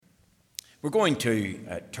We're going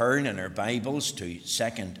to turn in our Bibles to 2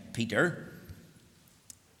 Peter.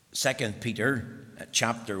 2 Peter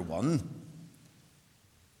chapter 1.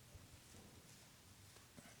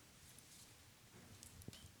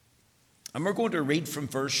 And we're going to read from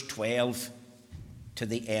verse 12 to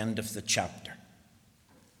the end of the chapter.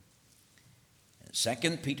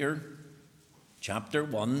 2 Peter chapter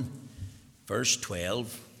 1, verse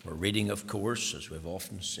 12. We're reading, of course, as we've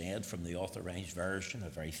often said, from the Authorized Version, a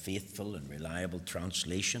very faithful and reliable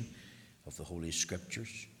translation of the Holy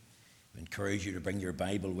Scriptures. I encourage you to bring your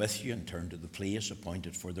Bible with you and turn to the place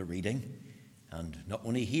appointed for the reading, and not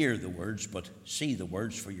only hear the words, but see the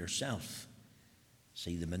words for yourself.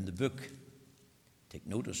 See them in the book. Take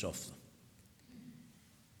notice of them.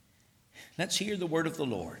 Let's hear the word of the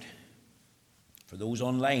Lord. For those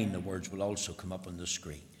online, the words will also come up on the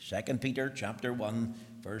screen. 2 Peter chapter 1,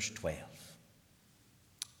 verse 12.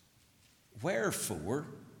 Wherefore,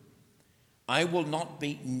 I will not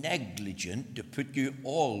be negligent to put you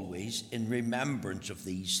always in remembrance of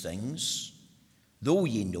these things, though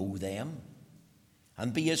ye know them,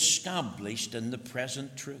 and be established in the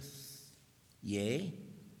present truth. Yea,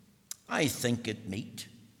 I think it meet,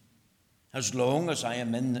 as long as I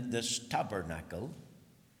am in this tabernacle,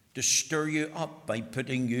 to stir you up by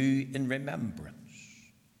putting you in remembrance,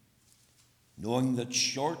 knowing that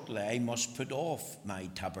shortly I must put off my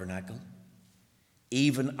tabernacle,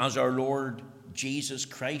 even as our Lord Jesus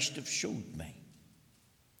Christ hath showed me.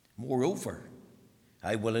 Moreover,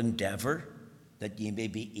 I will endeavour that ye may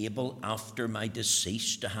be able after my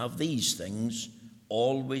decease to have these things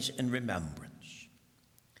always in remembrance.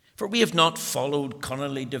 For we have not followed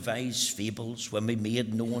cunningly devised fables when we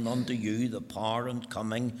made known unto you the power and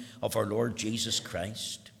coming of our Lord Jesus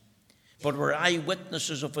Christ, but were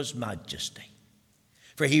eyewitnesses of his majesty.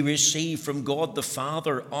 For he received from God the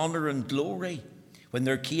Father honour and glory, when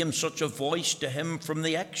there came such a voice to him from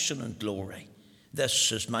the excellent glory,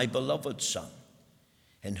 This is my beloved Son,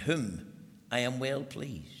 in whom I am well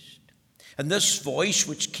pleased. And this voice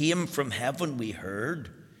which came from heaven we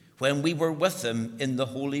heard, when we were with him in the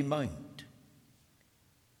holy mount.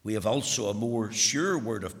 We have also a more sure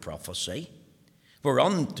word of prophecy,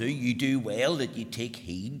 whereunto you do well that ye take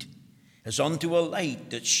heed, as unto a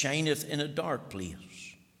light that shineth in a dark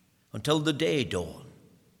place, until the day dawn,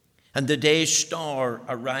 and the day star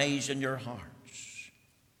arise in your hearts.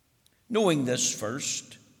 Knowing this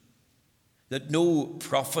first, that no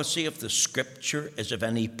prophecy of the Scripture is of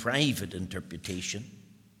any private interpretation,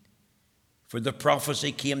 for the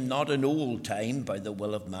prophecy came not in old time by the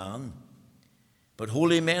will of man, but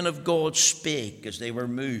holy men of God spake as they were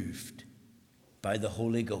moved by the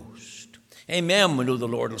Holy Ghost. Amen. We know the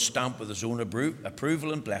Lord will stamp with his own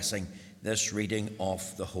approval and blessing this reading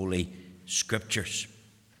of the Holy Scriptures.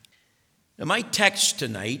 Now, my text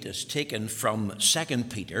tonight is taken from 2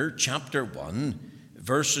 Peter chapter 1,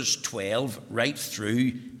 verses 12 right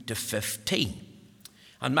through to 15.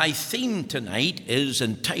 And my theme tonight is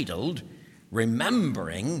entitled,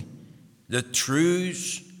 Remembering the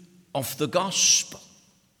Truths of the Gospel.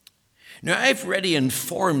 Now, I've already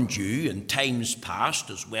informed you in times past,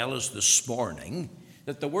 as well as this morning,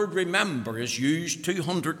 that the word remember is used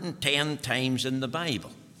 210 times in the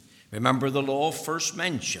Bible. Remember the law of first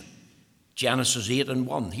mention, Genesis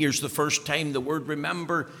 8:1. Here's the first time the word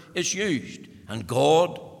remember is used. And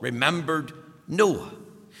God remembered Noah.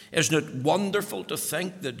 Isn't it wonderful to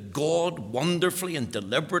think that God wonderfully and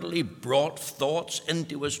deliberately brought thoughts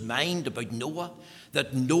into his mind about Noah?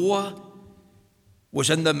 That Noah was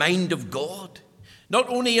in the mind of God, not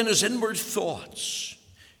only in his inward thoughts,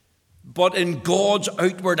 but in God's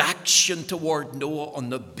outward action toward Noah on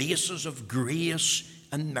the basis of grace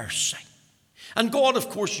and mercy. And God, of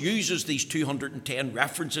course, uses these 210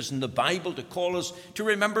 references in the Bible to call us to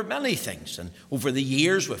remember many things. And over the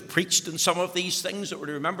years, we've preached on some of these things that we're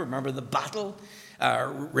to remember. Remember the battle,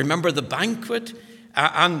 remember the banquet,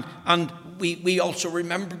 and we also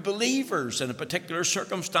remember believers in particular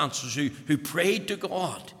circumstances who prayed to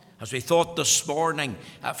God, as we thought this morning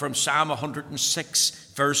from Psalm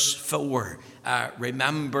 106, verse 4.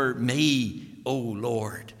 Remember me, O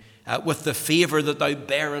Lord, with the favour that thou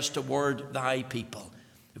bearest toward thy people.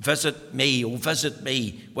 Visit me, O visit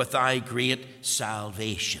me with thy great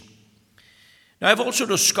salvation. Now, I've also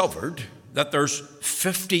discovered that there's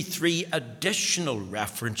 53 additional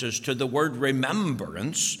references to the word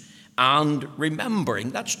remembrance and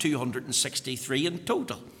remembering. That's 263 in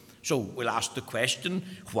total. So we'll ask the question,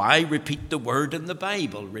 why repeat the word in the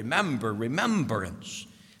Bible? Remember, remembrance.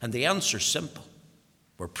 And the answer's simple.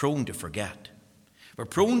 We're prone to forget. We're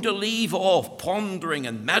prone to leave off pondering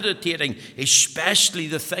and meditating, especially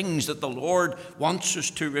the things that the Lord wants us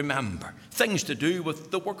to remember. Things to do with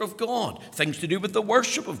the work of God, things to do with the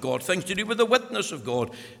worship of God, things to do with the witness of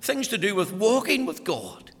God, things to do with walking with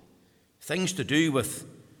God, things to do with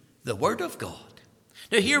the Word of God.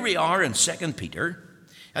 Now here we are in 2 Peter,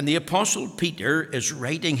 and the Apostle Peter is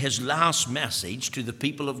writing his last message to the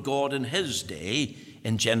people of God in his day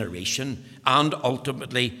and generation, and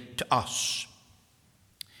ultimately to us.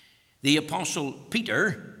 The Apostle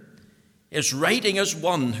Peter is writing as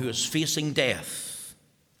one who is facing death.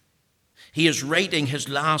 He is writing his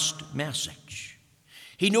last message.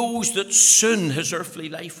 He knows that soon his earthly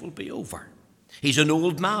life will be over. He's an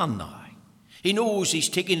old man now. He knows he's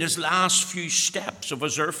taking his last few steps of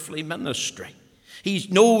his earthly ministry. He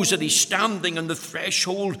knows that he's standing on the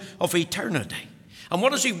threshold of eternity. And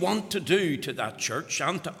what does he want to do to that church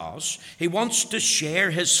and to us? He wants to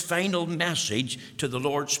share his final message to the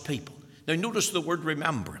Lord's people. Now notice the word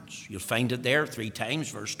remembrance. You'll find it there 3 times,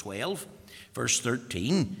 verse 12, verse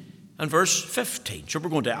 13, and verse 15. So we're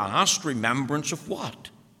going to ask, remembrance of what?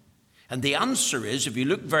 And the answer is, if you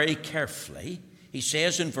look very carefully, he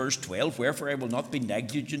says in verse 12, wherefore I will not be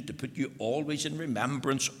negligent to put you always in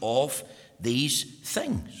remembrance of these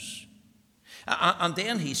things. And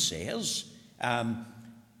then he says,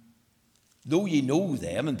 though ye know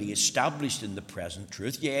them and be established in the present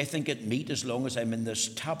truth, yea, I think it meet as long as I'm in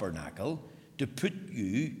this tabernacle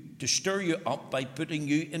to stir you up by putting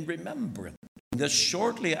you in remembrance. This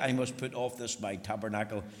shortly I must put off this my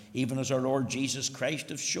tabernacle, even as our Lord Jesus Christ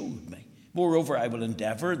hath showed me. Moreover, I will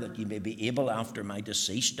endeavour that ye may be able after my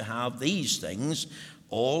decease to have these things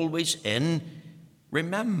always in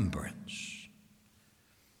remembrance.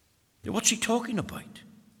 Now, what's he talking about?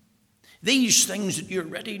 These things that you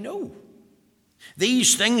already know.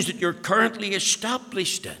 These things that you're currently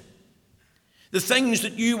established in. The things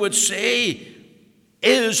that you would say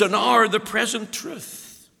is and are the present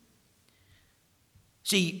truth.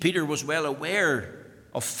 See, Peter was well aware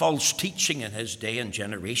of false teaching in his day and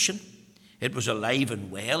generation. It was alive and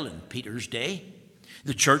well in Peter's day.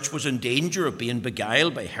 The church was in danger of being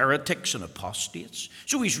beguiled by heretics and apostates.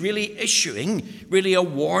 So he's really issuing a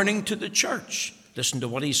warning to the church. Listen to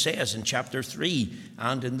what he says in chapter 3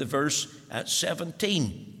 and in the verse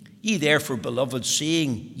 17. Ye therefore, beloved,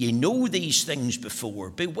 seeing ye know these things before,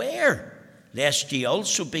 beware, lest ye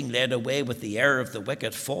also, being led away with the error of the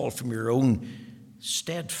wicked, fall from your own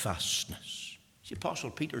steadfastness. The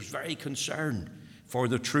Apostle Peter's very concerned for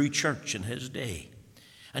the true church in his day.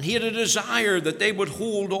 And he had a desire that they would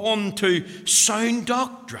hold on to sound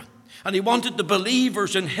doctrine. And he wanted the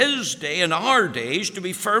believers in his day and our days to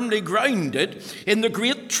be firmly grounded in the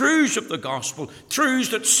great truths of the gospel, truths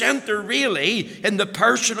that center really in the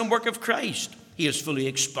person and work of Christ. He has fully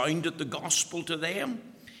expounded the gospel to them.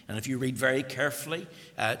 And if you read very carefully,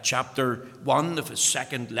 chapter 1 of his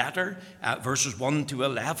second letter, verses 1 to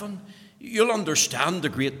 11, you'll understand the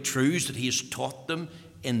great truths that he has taught them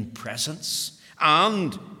in presence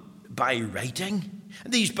and by writing.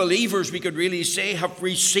 These believers, we could really say, have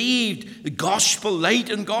received the gospel light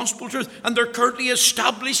and gospel truth, and they're currently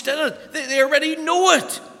established in it. They already know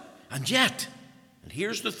it. And yet, and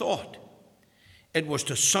here's the thought, it was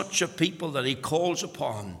to such a people that he calls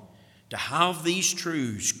upon to have these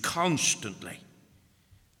truths constantly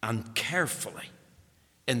and carefully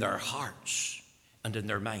in their hearts and in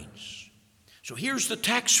their minds. So here's the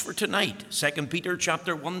text for tonight, 2 Peter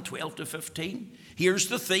chapter 1, 12 to 15. Here's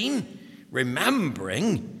the theme,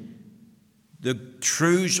 remembering the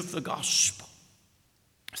truths of the gospel.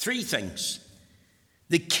 3 things.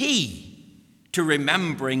 The key to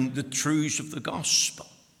remembering the truths of the gospel.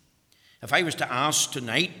 If I was to ask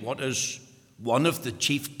tonight what is one of the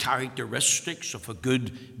chief characteristics of a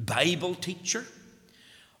good Bible teacher,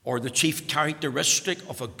 or the chief characteristic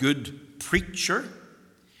of a good preacher,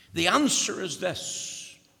 the answer is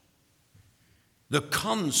this: the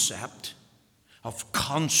concept of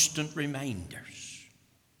constant reminders.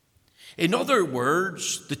 In other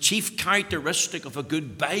words, the chief characteristic of a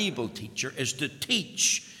good Bible teacher is to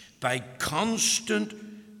teach by constant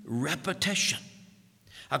repetition.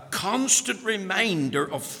 A constant reminder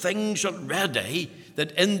of things already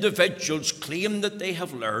that individuals claim that they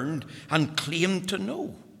have learned and claim to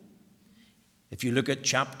know. If you look at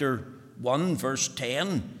chapter 1, verse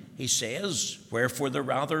 10, he says, wherefore the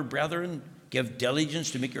rather, brethren, give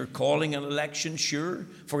diligence to make your calling and election sure,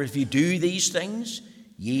 for if you do these things,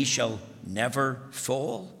 ye shall never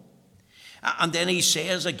fall. And then he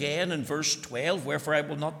says again in verse 12, wherefore I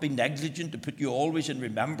will not be negligent to put you always in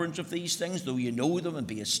remembrance of these things, though you know them and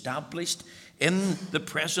be established in the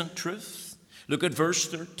present truth. Look at verse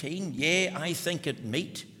 13. Yea, I think it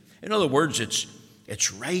meet. In other words,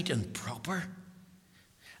 it's right and proper.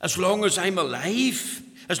 As long as I'm alive,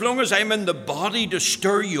 as long as I'm in the body to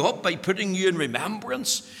stir you up by putting you in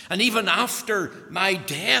remembrance, and even after my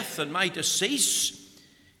death and my decease,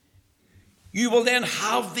 you will then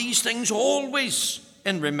have these things always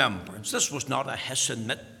in remembrance. This was not a hiss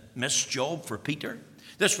and miss job for Peter.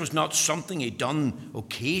 This was not something he'd done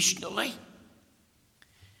occasionally.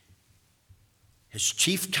 His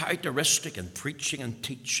chief characteristic in preaching and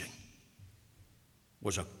teaching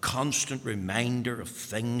was a constant reminder of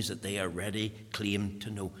things that they already claimed to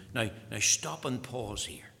know. Now stop and pause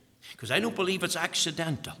here, because I don't believe it's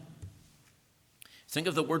accidental. Think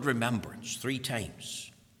of the word remembrance 3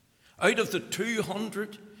 times. Out of the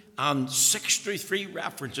 263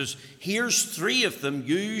 references, here's 3 of them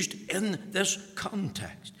used in this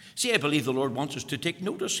context. See, I believe the Lord wants us to take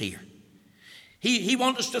notice here. He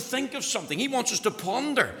wants us to think of something. He wants us to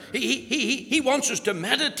ponder. He wants us to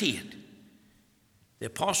meditate. The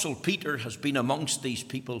Apostle Peter has been amongst these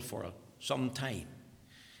people for some time.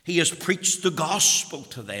 He has preached the gospel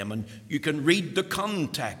to them, and you can read the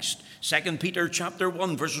context. 2 Peter chapter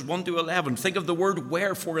 1, verses 1 to 11. Think of the word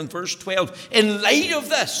wherefore in verse 12. In light of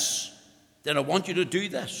this, then I want you to do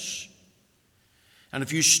this. And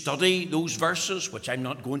if you study those verses, which I'm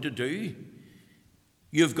not going to do,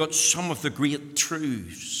 you've got some of the great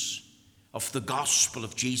truths of the gospel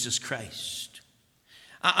of Jesus Christ.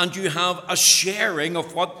 And you have a sharing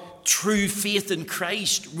of what true faith in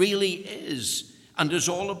Christ really is and is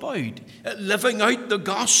all about. Living out the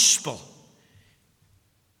gospel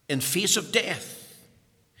in face of death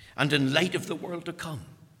and in light of the world to come.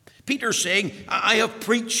 Peter's saying, I have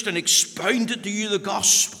preached and expounded to you the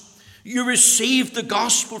gospel. You received the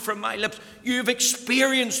gospel from my lips. You've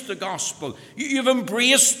experienced the gospel. You've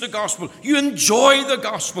embraced the gospel. You enjoy the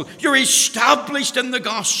gospel. You're established in the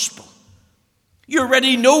gospel. You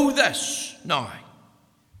already know this. Now,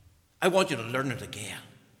 I want you to learn it again.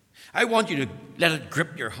 I want you to let it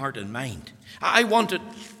grip your heart and mind. I want it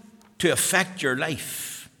to affect your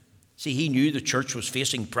life. See, he knew the church was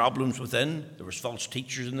facing problems within. There was false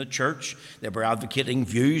teachers in the church. They were advocating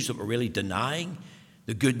views that were really denying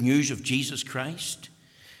the good news of Jesus Christ.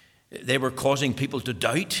 They were causing people to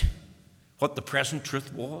doubt what the present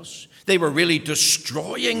truth was. They were really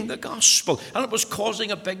destroying the gospel, and it was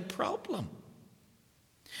causing a big problem.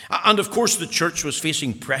 And of course, the church was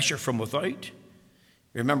facing pressure from without.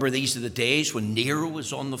 Remember, these are the days when Nero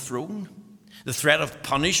was on the throne. The threat of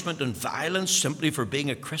punishment and violence simply for being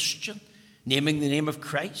a Christian, naming the name of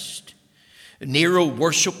Christ. Nero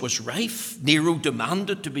worship was rife. Nero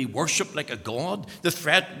demanded to be worshipped like a god. The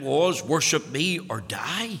threat was, worship me or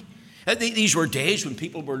die. These were days when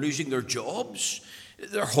people were losing their jobs.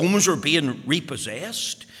 Their homes were being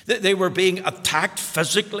repossessed. They were being attacked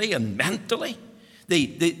physically and mentally.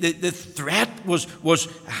 The threat was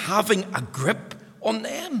having a grip on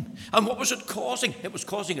them. And what was it causing? It was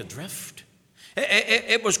causing a drift.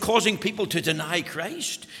 It was causing people to deny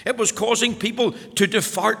Christ. It was causing people to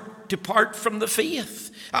depart from the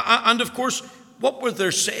faith. And of course, what were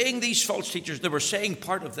they saying, these false teachers? They were saying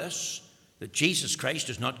part of this, that Jesus Christ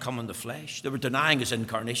does not come in the flesh. They were denying his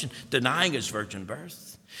incarnation, denying his virgin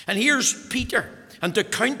birth. And here's Peter. And to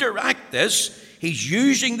counteract this, he's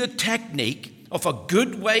using the technique of a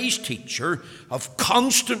good wise teacher of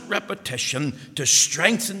constant repetition to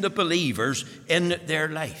strengthen the believers in their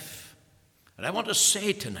life. And I want to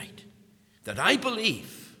say tonight that I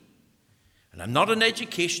believe, and I'm not an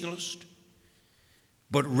educationalist,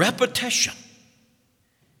 but repetition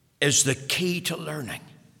is the key to learning.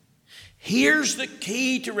 Here's the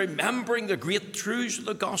key to remembering the great truths of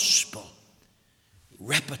the gospel.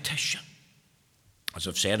 Repetition. As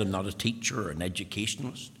I've said, I'm not a teacher or an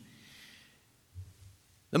educationalist.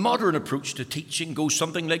 The modern approach to teaching goes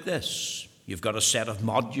something like this. You've got a set of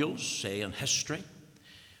modules, say in history,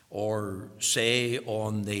 or say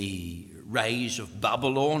on the rise of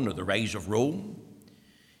Babylon or the rise of Rome.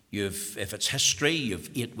 If it's history, you've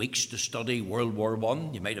 8 weeks to study World War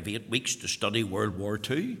I. You might have 8 weeks to study World War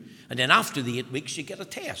II. And then after the 8 weeks, you get a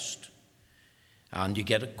test. And you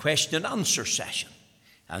get a question and answer session.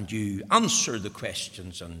 And you answer the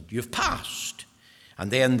questions and you've passed.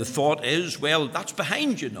 And then the thought is, well, that's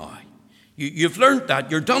behind you now. You've learned that,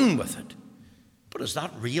 you're done with it. But is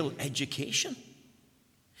that real education?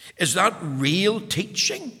 Is that real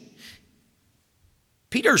teaching?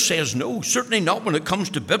 Peter says no, certainly not when it comes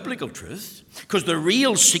to biblical truth, because the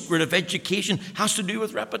real secret of education has to do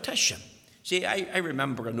with repetition. See, I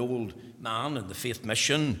remember an old man in the Faith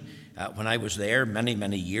Mission when I was there many,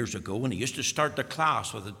 many years ago, and he used to start the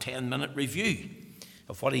class with a 10-minute review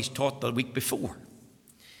of what he's taught the week before.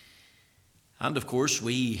 And of course,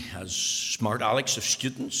 we, as smart Alex of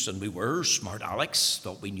students, and we were smart Alex,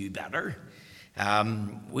 thought we knew better,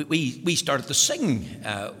 we started to sing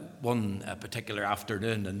one particular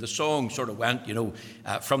afternoon, and the song sort of went,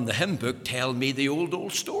 from the hymn book, "Tell me the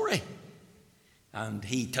old story." And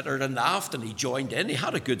he tittered and laughed, and he joined in. He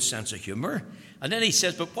had a good sense of humour. And then he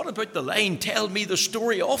says, "But what about the line, 'Tell me the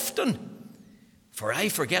story often, for I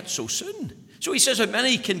forget so soon'?" So he says, "How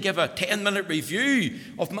many can give a 10-minute review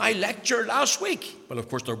of my lecture last week?" Well, of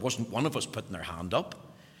course, there wasn't one of us putting their hand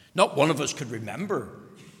up. Not one of us could remember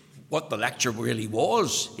what the lecture really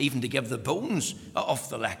was, even to give the bones of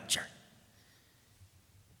the lecture.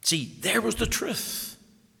 See, there was the truth.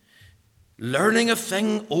 Learning a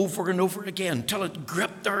thing over and over again, till it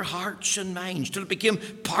gripped our hearts and minds, till it became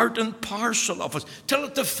part and parcel of us, till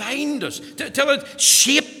it defined us, till it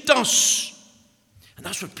shaped us. And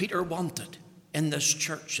that's what Peter wanted in this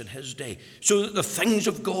church in his day, so that the things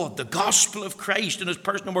of God, the gospel of Christ and his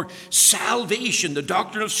personal work, salvation, the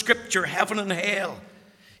doctrine of Scripture, heaven and hell.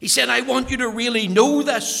 He said, "I want you to really know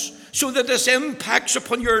this, so that this impacts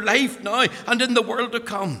upon your life now and in the world to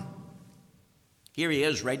come." Here he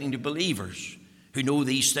is writing to believers who know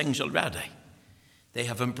these things already. They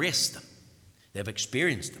have embraced them. They've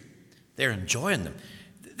experienced them. They're enjoying them.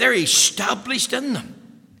 They're established in them.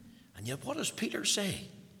 And yet what does Peter say?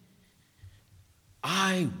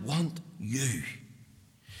 "I want you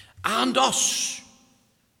and us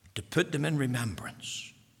to put them in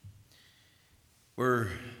remembrance." We're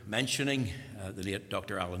mentioning the late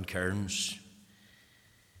Dr. Alan Cairns.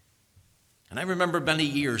 And I remember many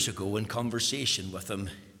years ago in conversation with him,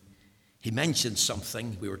 he mentioned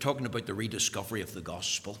something. We were talking about the rediscovery of the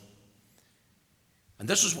gospel. And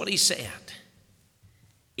this is what he said.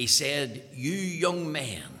 He said, "You young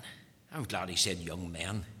men," I'm glad he said young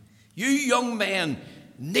men, "you young men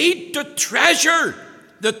need to treasure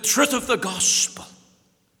the truth of the gospel."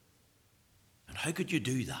 And how could you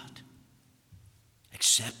do that?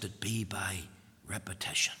 Except it be by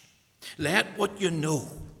repetition. Let what you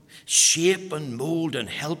know shape and mold and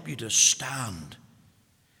help you to stand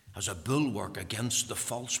as a bulwark against the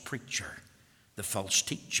false preacher, the false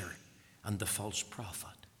teacher, and the false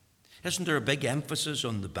prophet. Isn't there a big emphasis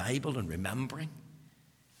on the Bible and remembering?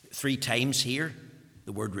 3 times here,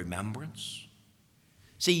 the word remembrance.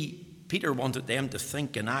 See, Peter wanted them to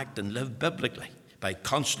think and act and live biblically by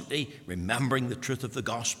constantly remembering the truth of the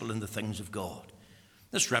gospel and the things of God.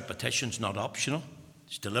 This repetition's not optional.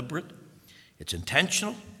 It's deliberate. It's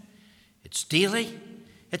intentional. It's daily.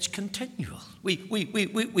 It's continual. We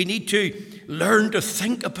need to learn to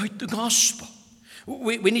think about the gospel.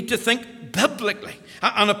 We need to think biblically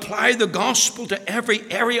and apply the gospel to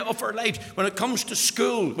every area of our lives. When it comes to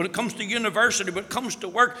school, when it comes to university, when it comes to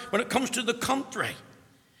work, when it comes to the country.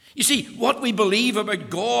 You see, what we believe about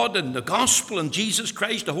God and the gospel and Jesus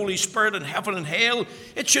Christ, the Holy Spirit and heaven and hell,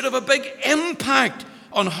 it should have a big impact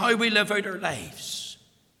on how we live out our lives.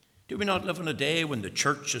 Do we not live in a day when the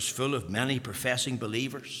church is full of many professing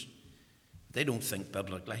believers? They don't think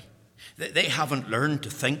biblically. They haven't learned to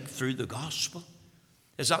think through the gospel.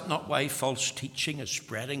 Is that not why false teaching is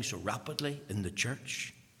spreading so rapidly in the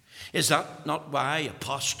church? Is that not why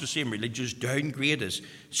apostasy and religious downgrade is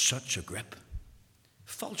such a grip?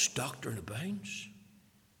 False doctrine abounds.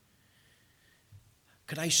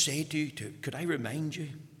 Could I say to you, could I remind you,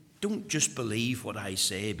 don't just believe what I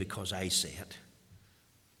say because I say it.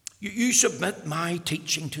 You submit my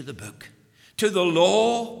teaching to the book, to the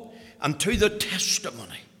law, and to the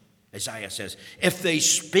testimony. Isaiah says, if they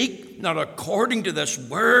speak not according to this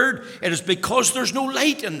word, it is because there's no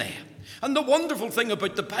light in them. And the wonderful thing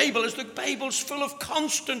about the Bible is the Bible's full of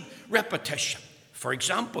constant repetition. For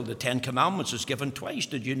example, the 10 Commandments is given twice.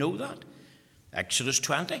 Did you know that? Exodus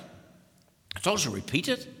 20. It's also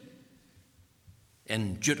repeated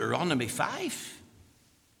in Deuteronomy 5.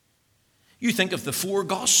 You think of the 4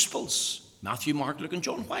 Gospels, Matthew, Mark, Luke, and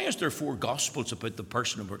John. Why is there 4 Gospels about the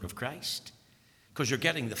person and work of Christ? Because you're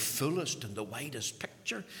getting the fullest and the widest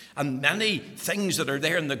picture. And many things that are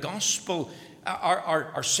there in the Gospel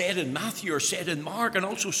are said in Matthew, or said in Mark, and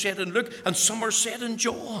also said in Luke, and some are said in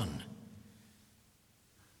John.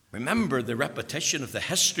 Remember the repetition of the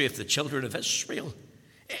history of the children of Israel.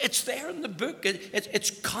 It's there in the book. It's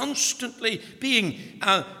constantly being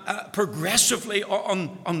progressively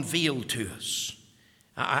unveiled to us.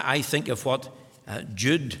 I think of what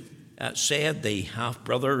Jude said, the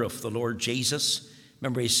half-brother of the Lord Jesus.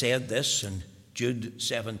 Remember, he said this in Jude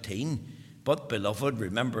 17, but, beloved,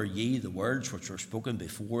 remember ye the words which were spoken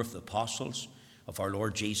before of the apostles of our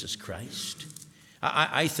Lord Jesus Christ.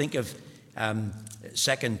 I think of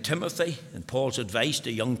 2 Timothy, and Paul's advice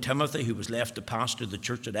to young Timothy, who was left to pastor the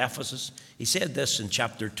church at Ephesus. He said this in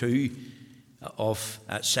chapter 2 of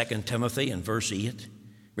 2 Timothy in verse 8.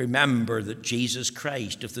 Remember that Jesus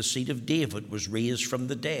Christ of the seed of David was raised from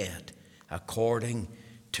the dead according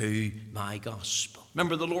to my gospel.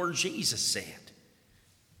 Remember, the Lord Jesus said,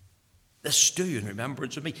 this do in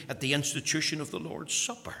remembrance of me at the institution of the Lord's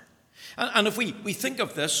Supper. And if we think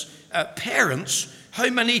of this, parents, how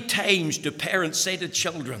many times do parents say to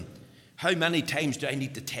children, how many times do I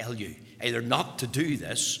need to tell you either not to do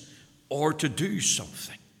this or to do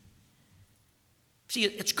something? See,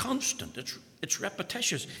 it's constant, it's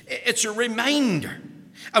repetitious, it's a reminder.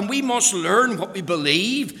 And we must learn what we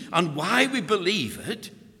believe and why we believe it.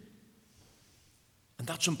 And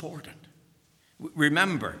that's important.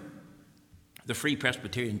 Remember, the Free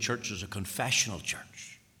Presbyterian Church is a confessional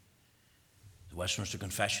church. The Westminster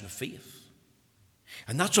Confession of Faith.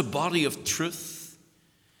 And that's a body of truth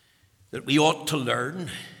that we ought to learn,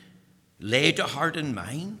 lay to heart and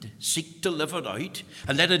mind, seek to live it out,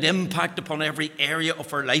 and let it impact upon every area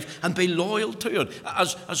of our life and be loyal to it.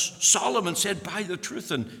 As Solomon said, buy the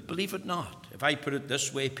truth and believe it not. If I put it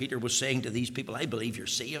this way, Peter was saying to these people, I believe you're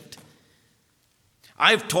saved.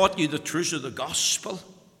 I've taught you the truths of the gospel,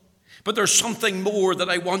 but there's something more that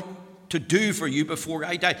I want to do for you before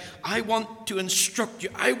I die. I want to instruct you.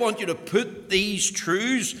 I want you to put these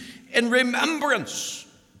truths in remembrance,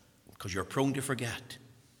 because you're prone to forget.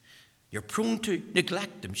 You're prone to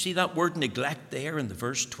neglect them. See that word neglect there in the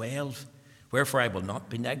verse 12? Wherefore I will not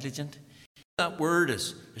be negligent. That word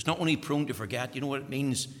is not only prone to forget, you know what it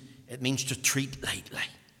means? It means to treat lightly.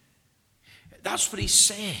 That's what he's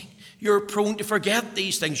saying. You're prone to forget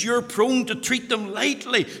these things. You're prone to treat them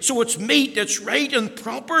lightly. So it's meet, it's right and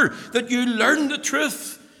proper that you learn the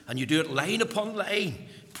truth. And you do it line upon line,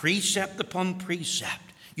 precept upon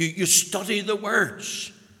precept. You study the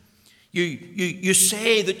words. You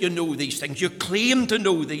say that you know these things. You claim to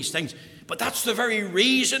know these things. But that's the very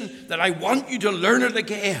reason that I want you to learn it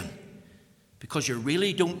again. Because you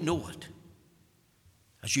really don't know it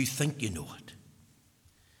as you think you know it.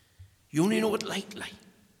 You only know it lightly.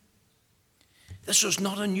 This is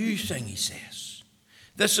not a new thing, he says.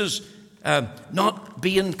 This is not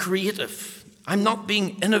being creative. I'm not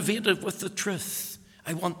being innovative with the truth.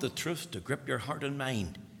 I want the truth to grip your heart and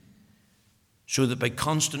mind so that by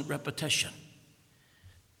constant repetition,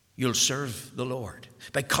 you'll serve the Lord.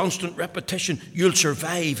 By constant repetition, you'll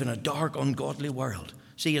survive in a dark, ungodly world.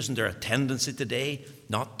 See, isn't there a tendency today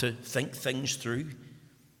not to think things through?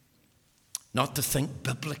 Not to think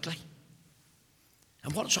biblically?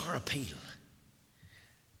 And what's our appeal?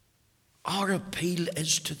 Our appeal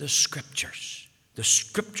is to the scriptures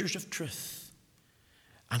of truth.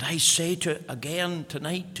 And I say again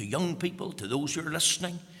tonight to young people, to those who are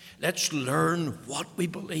listening, let's learn what we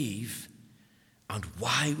believe and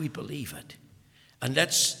why we believe it. And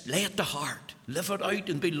let's lay it to heart, live it out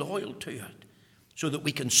and be loyal to it so that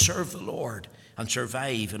we can serve the Lord and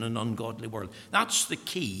survive in an ungodly world. That's the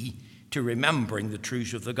key to remembering the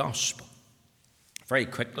truths of the gospel. Very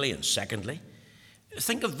quickly and secondly,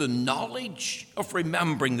 think of the knowledge of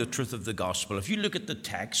remembering the truth of the gospel. If you look at the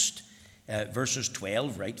text, verses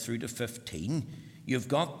 12 right through to 15, you've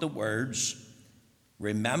got the words,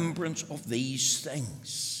 remembrance of these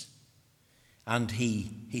things. And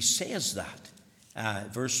he says that.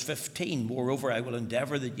 Verse 15, moreover, I will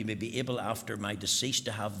endeavor that you may be able after my decease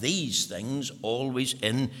to have these things always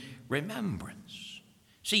in remembrance.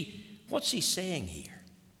 See, what's he saying here?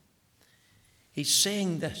 He's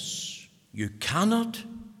saying this: you cannot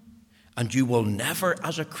and you will never,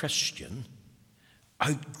 as a Christian,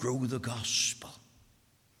 outgrow the gospel.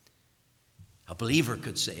 A believer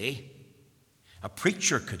could say, a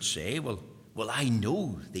preacher could say, well, I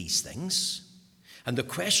know these things. And the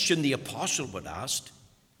question the apostle would ask,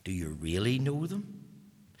 do you really know them?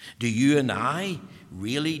 Do you and I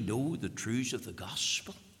really know the truths of the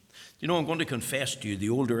gospel? You know, I'm going to confess to you, the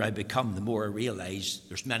older I become, the more I realize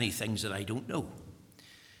there's many things that I don't know.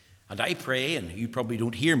 And I pray, and you probably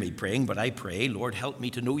don't hear me praying, but I pray, Lord, help me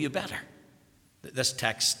to know you better. This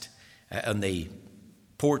text on the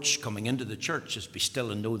porch coming into the church is be still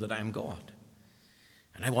and know that I'm God.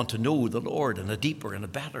 And I want to know the Lord in a deeper and a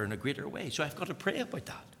better and a greater way. So I've got to pray about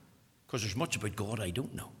that, because there's much about God I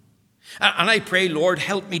don't know. And I pray, Lord,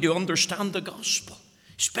 help me to understand the gospel,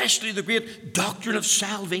 especially the great doctrine of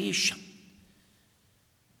salvation.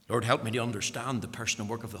 Lord, help me to understand the person and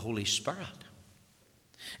work of the Holy Spirit.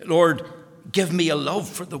 Lord, give me a love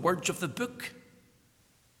for the words of the book.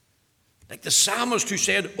 Like the psalmist who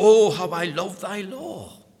said, oh, how I love thy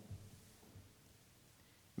law.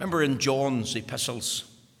 Remember in John's epistles,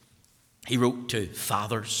 He wrote to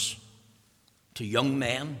fathers, to young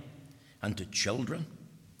men, and to children.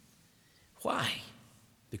 Why?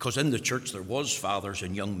 Because in the church there was fathers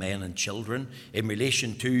and young men and children in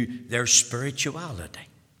relation to their spirituality.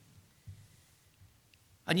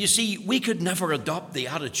 And you see, we could never adopt the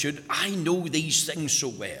attitude, I know these things so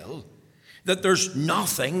well, that there's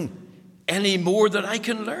nothing any more that I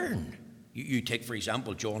can learn. You take, for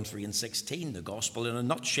example, John 3:16, the gospel in a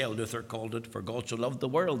nutshell. Luther called it, for God so loved the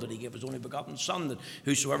world that he gave his only begotten Son, that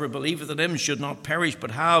whosoever believeth in him should not perish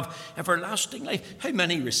but have everlasting life. How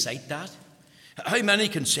many recite that? How many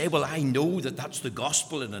can say, well, I know that that's the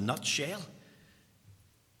gospel in a nutshell?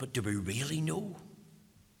 But do we really know?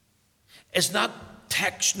 Is that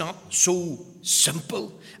text not so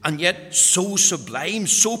simple and yet so sublime,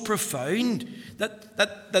 so profound,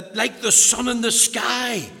 that like the sun in the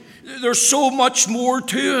sky, there's so much more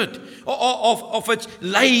to it, of its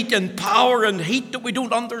light and power and heat that we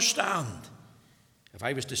don't understand? If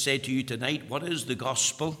I was to say to you tonight, what is the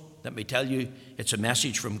gospel? Let me tell you, it's a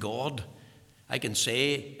message from God. I can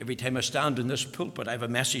say every time I stand in this pulpit, I have a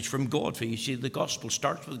message from God for you. See, the gospel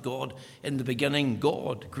starts with God. In the beginning,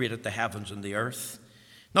 God created the heavens and the earth.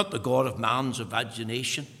 Not the God of man's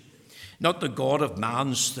imagination, not the God of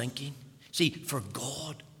man's thinking. See, for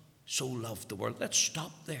God so loved the world. Let's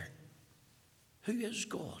stop there. Who is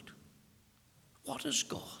God? What is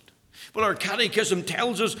God? Well, our catechism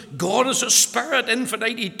tells us God is a spirit,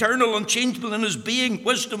 infinite, eternal, unchangeable in his being,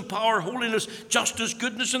 wisdom, power, holiness, justice,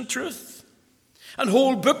 goodness, and truth. And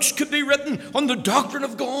whole books could be written on the doctrine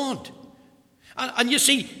of God. And you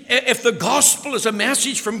see, if the gospel is a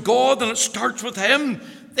message from God and it starts with him,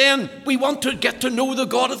 then we want to get to know the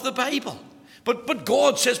God of the Bible. But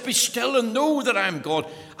God says, be still and know that I am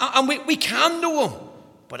God. And we can know him.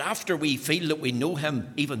 But after we feel that we know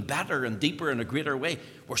him even better and deeper in a greater way,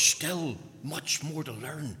 we're still much more to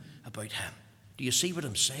learn about him. Do you see what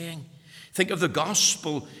I'm saying? Think of the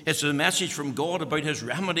gospel. It's a message from God about his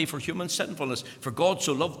remedy for human sinfulness. For God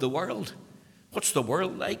so loved the world. What's the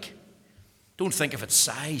world like? Don't think of its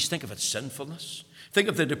size. Think of its sinfulness. Think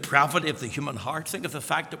of the depravity of the human heart. Think of the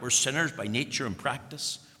fact that we're sinners by nature and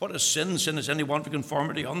practice. What is sin? Sin is any want of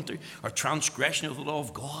conformity unto or transgression of the law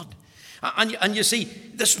of God. And you see,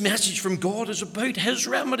 this message from God is about his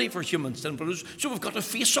remedy for human sinfulness. So we've got to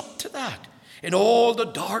face up to that. In all the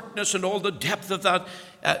darkness and all the depth of that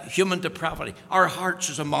human depravity, our hearts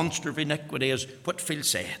is a monster of iniquity, as Whitefield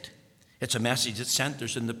said. It's a message that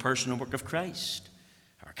centers in the person and work of Christ.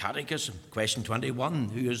 Our catechism, question 21,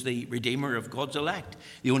 who is the Redeemer of God's elect?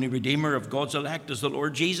 The only Redeemer of God's elect is the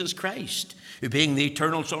Lord Jesus Christ, who being the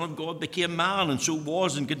eternal Son of God became man, and so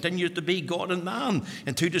was and continues to be God and man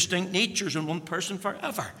in two distinct natures in one person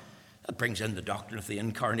forever. That brings in the doctrine of the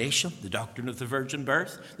incarnation, the doctrine of the virgin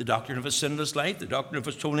birth, the doctrine of a sinless life, the doctrine of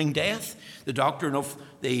atoning death, the doctrine of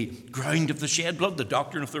the ground of the shed blood, the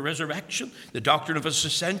doctrine of the resurrection, the doctrine of his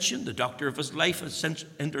ascension, the doctrine of his life as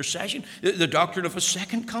intercession, the doctrine of his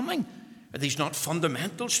second coming. Are these not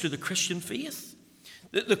fundamentals to the Christian faith?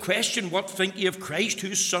 The question, what think ye of Christ,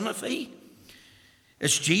 whose son is he?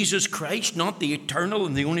 Is Jesus Christ not the eternal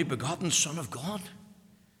and the only begotten Son of God?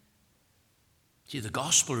 See, the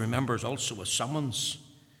gospel, remember, is also a summons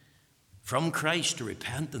from Christ to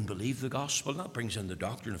repent and believe the gospel. That brings in the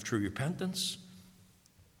doctrine of true repentance,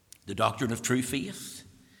 the doctrine of true faith,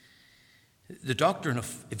 the doctrine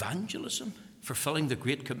of evangelism, fulfilling the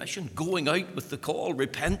Great Commission, going out with the call,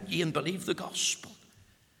 repent ye and believe the gospel.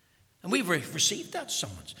 And we've received that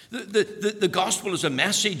summons. The gospel is a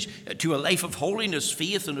message to a life of holiness,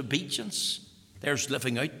 faith, and obedience. There's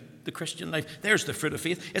living out the Christian life. There's the fruit of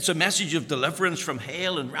faith. It's a message of deliverance from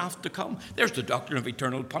hell and wrath to come. There's the doctrine of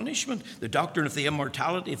eternal punishment, the doctrine of the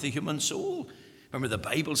immortality of the human soul. Remember, the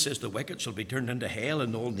Bible says the wicked shall be turned into hell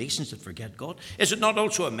and all nations that forget God. Is it not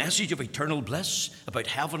also a message of eternal bliss, about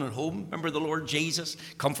heaven and home? Remember the Lord Jesus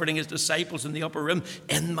comforting his disciples in the upper room,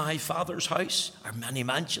 in my Father's house are many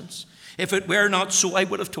mansions. If it were not so, I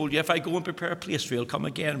would have told you, if I go and prepare a place for you, I'll come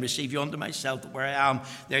again and receive you unto myself, that where I am,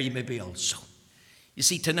 there you may be also. You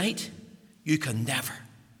see, tonight, you can never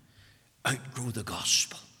outgrow the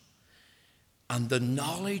gospel. And the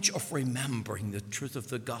knowledge of remembering the truth of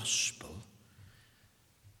the gospel,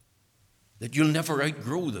 that you'll never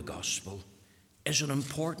outgrow the gospel, is an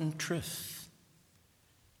important truth.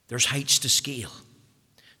 There's heights to scale.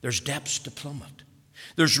 There's depths to plummet.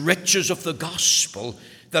 There's riches of the gospel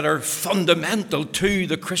that are fundamental to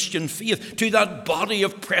the Christian faith, to that body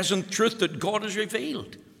of present truth that God has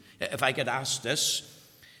revealed. If I could ask this,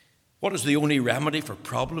 what is the only remedy for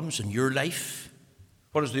problems in your life?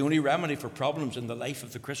 What is the only remedy for problems in the life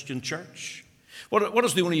of the Christian church? What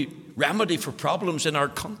is the only remedy for problems in our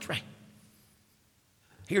country?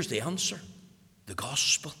 Here's the answer: the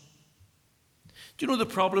gospel. Do you know the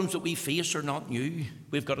problems that we face are not new?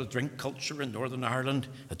 We've got a drink culture in Northern Ireland,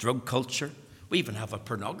 a drug culture. We even have a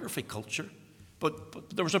pornography culture.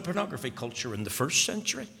 But there was a pornography culture in the first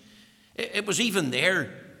century. It was even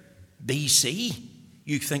there BC.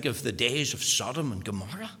 You think of the days of Sodom and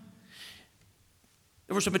Gomorrah.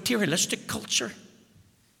 There was a materialistic culture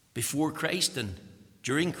before Christ and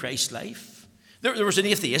during Christ's life. There was an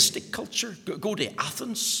atheistic culture. Go to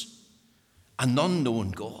Athens, an unknown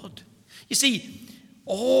God. You see,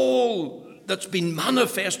 all that's been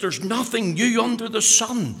manifest, there's nothing new under the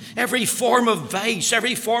sun. Every form of vice,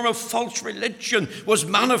 every form of false religion was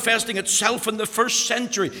manifesting itself in the first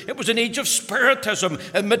century. It was an age of spiritism,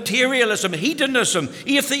 materialism, hedonism,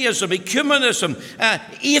 atheism, ecumenism,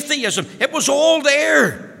 atheism. It was all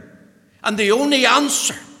there. And the only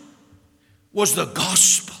answer was the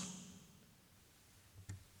gospel.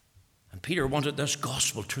 And Peter wanted this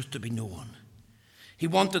gospel truth to be known. He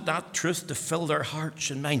wanted that truth to fill their hearts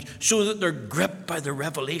and minds so that they're gripped by the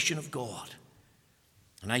revelation of God.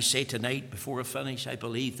 And I say tonight, before I finish, I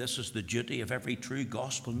believe this is the duty of every true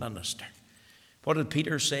gospel minister. What did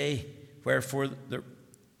Peter say? Wherefore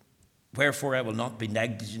I will not be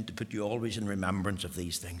negligent to put you always in remembrance of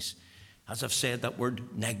these things. As I've said, that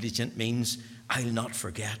word negligent means I'll not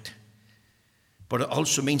forget. But it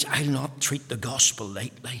also means I'll not treat the gospel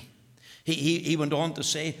lightly. He went on to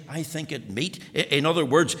say, I think it meet. In other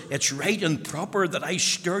words, it's right and proper that I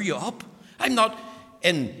stir you up. I'm not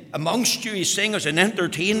in amongst you, he's saying, as an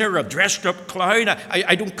entertainer, a dressed up clown.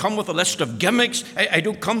 I don't come with a list of gimmicks. I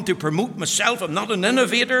don't come to promote myself. I'm not an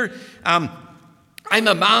innovator. I'm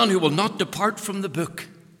a man who will not depart from the book.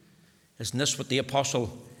 Isn't this what the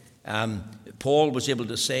apostle Paul was able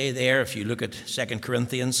to say there? If you look at 2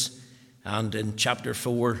 Corinthians and in chapter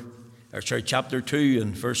 2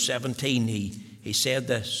 and verse 17, he said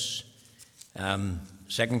this.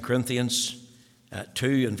 2 Corinthians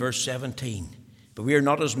 2 and verse 17. But we are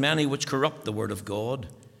not as many which corrupt the word of God,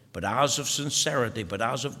 but as of sincerity, but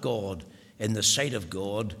as of God, in the sight of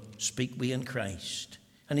God, speak we in Christ.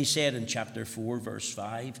 And he said in chapter 4, verse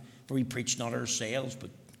 5, for we preach not ourselves,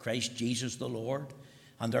 but Christ Jesus the Lord,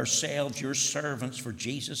 and ourselves your servants for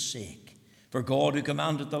Jesus' sake. For God, who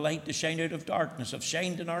commanded the light to shine out of darkness, have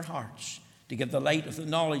shined in our hearts to give the light of the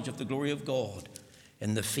knowledge of the glory of God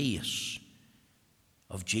in the face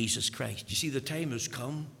of Jesus Christ. You see, the time has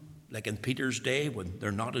come, like in Peter's day, when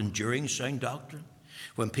they're not enduring sound doctrine,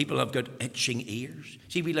 when people have got itching ears.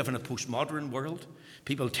 See, we live in a postmodern world.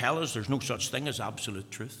 People tell us there's no such thing as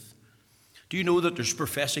absolute truth. Do you know that there's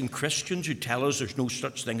professing Christians who tell us there's no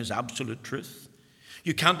such thing as absolute truth?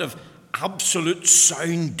 You can't have absolute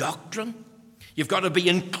sound doctrine. You've got to be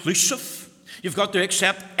inclusive. You've got to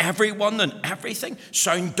accept everyone and everything.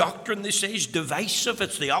 Sound doctrine, they say, is divisive.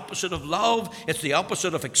 It's the opposite of love. It's the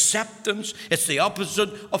opposite of acceptance. It's the opposite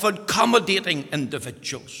of accommodating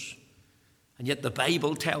individuals. And yet the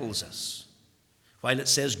Bible tells us, while it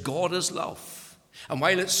says God is love, and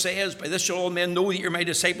while it says, by this shall all men know that you're my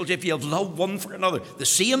disciples, if you have love one for another, the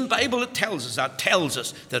same Bible that tells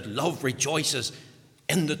us that love rejoices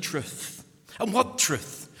in the truth. And what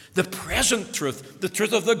truth? The present truth, the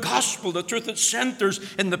truth of the gospel, the truth that centers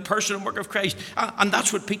in the person and work of Christ. And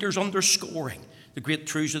that's what Peter's underscoring, the great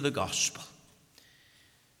truths of the gospel.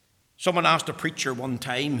 Someone asked a preacher one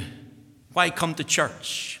time, why come to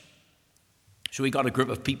church? So he got a group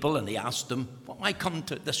of people and he asked them, why come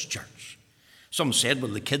to this church? Some said,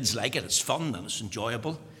 well, the kids like it, it's fun and it's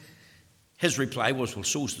enjoyable. His reply was, well,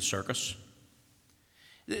 so's the circus.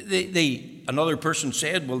 Another person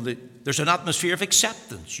said, well, there's an atmosphere of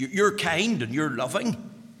acceptance. You're kind and you're loving.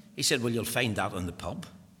 He said, well, you'll find that in the pub.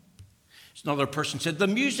 Another person said, the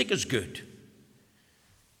music is good.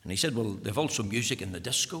 And he said, well, they've also music in the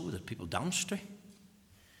disco that people dance to.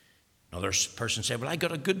 Another person said, well, I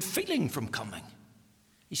got a good feeling from coming.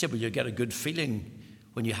 He said, well, you get a good feeling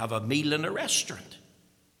when you have a meal in a restaurant.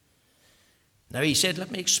 Now he said,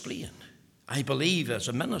 let me explain. I believe as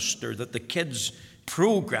a minister that the kids'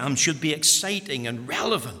 program should be exciting and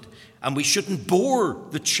relevant, and we shouldn't bore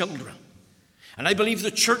the children. And I believe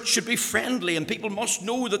the church should be friendly, and people must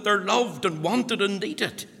know that they're loved and wanted and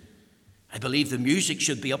needed. I believe the music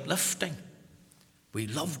should be uplifting. We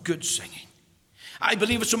love good singing. I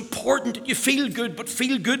believe it's important that you feel good, but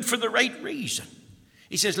feel good for the right reason.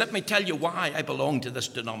 He says, let me tell you why I belong to this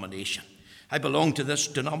denomination. I belong to this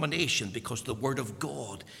denomination because the word of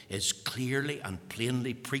God is clearly and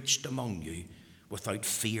plainly preached among you without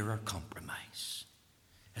fear or compromise.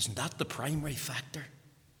 Isn't that the primary factor?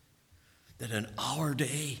 That in our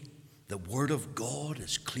day, the word of God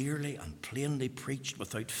is clearly and plainly preached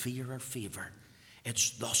without fear or favor.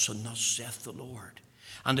 It's thus and thus saith the Lord.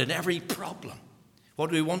 And in every problem, what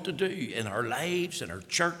do we want to do in our lives, in our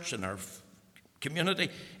church, in our community?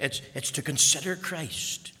 It's to consider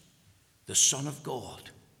Christ, the Son of God.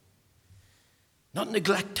 Not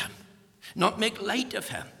neglect him, not make light of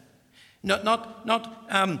him, not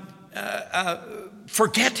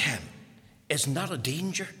forget him. Isn't that a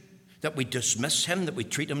danger? That we dismiss him, that we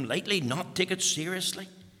treat him lightly, not take it seriously?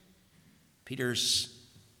 Peter's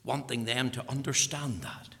wanting them to understand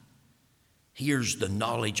that. Here's the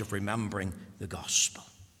knowledge of remembering the gospel.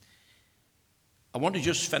 I want to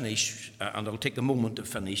just finish, and I'll take a moment to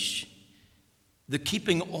finish, the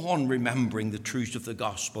keeping on remembering the truths of the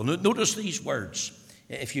gospel. Notice these words.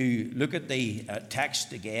 If you look at the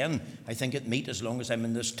text again, I think it meet as long as I'm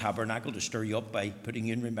in this tabernacle to stir you up by putting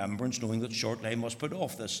you in remembrance, knowing that shortly I must put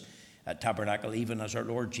off this tabernacle, even as our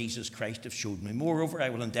Lord Jesus Christ hath showed me. Moreover, I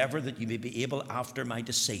will endeavour that you may be able after my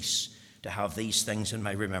decease to have these things in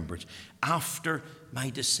my remembrance. After my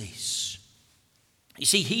decease. You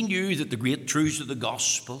see, he knew that the great truths of the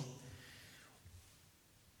gospel,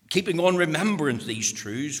 keeping on remembrance these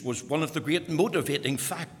truths, was one of the great motivating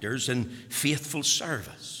factors in faithful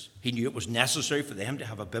service. He knew it was necessary for them to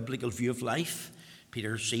have a biblical view of life.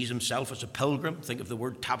 Peter sees himself as a pilgrim. Think of the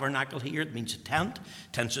word tabernacle here. It means a tent.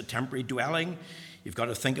 Tent's a temporary dwelling. You've got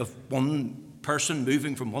to think of one person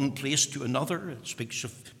moving from one place to another. It speaks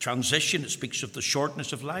of transition. It speaks of the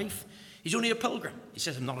shortness of life. He's only a pilgrim. He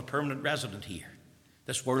says, I'm not a permanent resident here.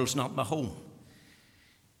 This world's not my home.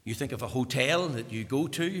 You think of a hotel that you go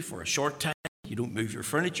to for a short time. You don't move your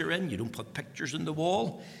furniture in. You don't put pictures in the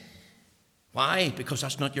wall. Why? Because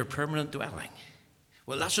that's not your permanent dwelling.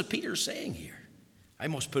 Well, that's what Peter's saying here. I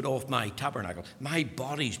must put off my tabernacle. My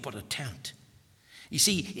body's but a tent. You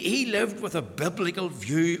see, he lived with a biblical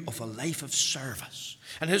view of a life of service.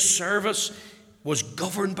 And his service was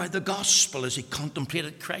governed by the gospel as he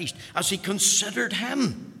contemplated Christ, as he considered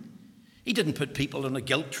him. He didn't put people on a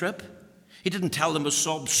guilt trip. He didn't tell them a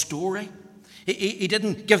sob story. He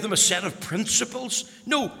didn't give them a set of principles.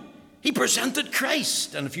 No, he presented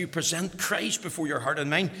Christ. And if you present Christ before your heart and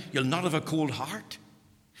mind, you'll not have a cold heart.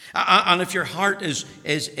 And if your heart is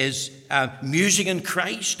musing in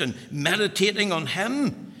Christ and meditating on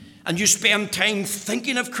him, and you spend time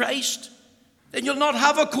thinking of Christ, then you'll not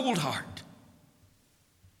have a cold heart.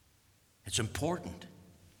 It's important.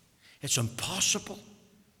 It's impossible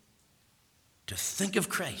to think of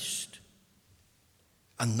Christ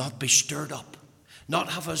and not be stirred up, not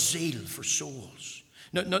have a zeal for souls.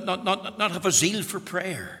 Not have a zeal for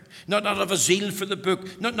prayer, not have a zeal for the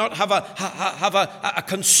book, not have a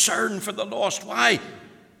concern for the lost. Why?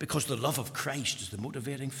 Because the love of Christ is the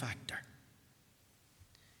motivating factor.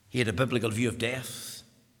 He had a biblical view of death.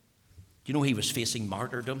 Do you know he was facing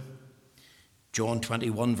martyrdom? John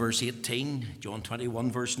 21 verse 18, John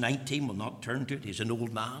 21 verse 19, will not turn to it. He's an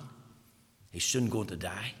old man. He's soon going to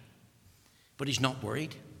die. But he's not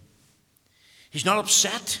worried. He's not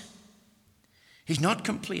upset. He's not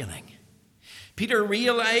complaining. Peter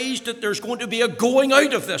realized that there's going to be a going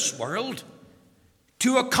out of this world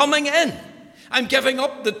to a coming in. I'm giving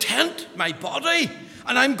up the tent, my body,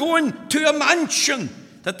 and I'm going to a mansion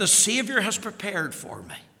that the Savior has prepared for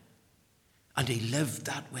me. And he lived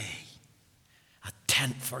that way. A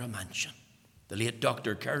tent for a mansion. The late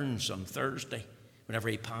Dr. Kearns on Thursday, whenever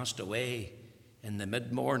he passed away in the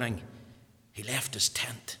mid-morning, he left his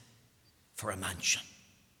tent for a mansion.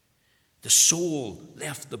 The soul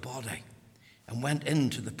left the body and went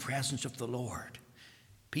into the presence of the Lord.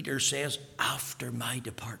 Peter says, after my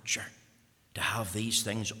departure, to have these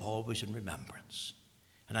things always in remembrance.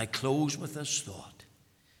 And I close with this thought.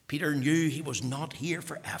 Peter knew he was not here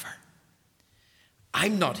forever.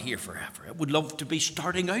 I'm not here forever. I would love to be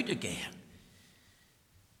starting out again.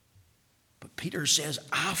 But Peter says,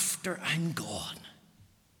 after I'm gone,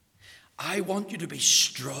 I want you to be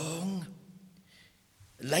strong.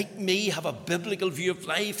 Like me, have a biblical view of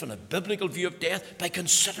life and a biblical view of death by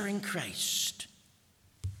considering Christ.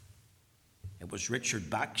 It was Richard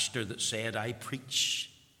Baxter that said, I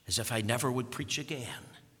preach as if I never would preach again.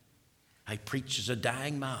 I preach as a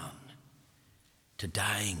dying man to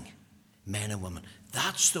dying men and women.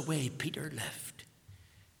 That's the way Peter lived.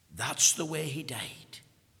 That's the way he died.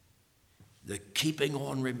 The keeping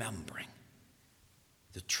on remembering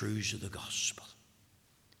the truths of the gospel.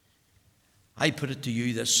 I put it to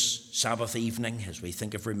you this Sabbath evening as we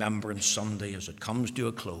think of Remembrance Sunday as it comes to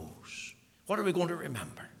a close. What are we going to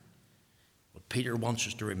remember? Well, Peter wants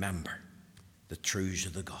us to remember the truths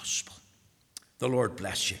of the gospel. The Lord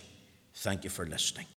bless you. Thank you for listening.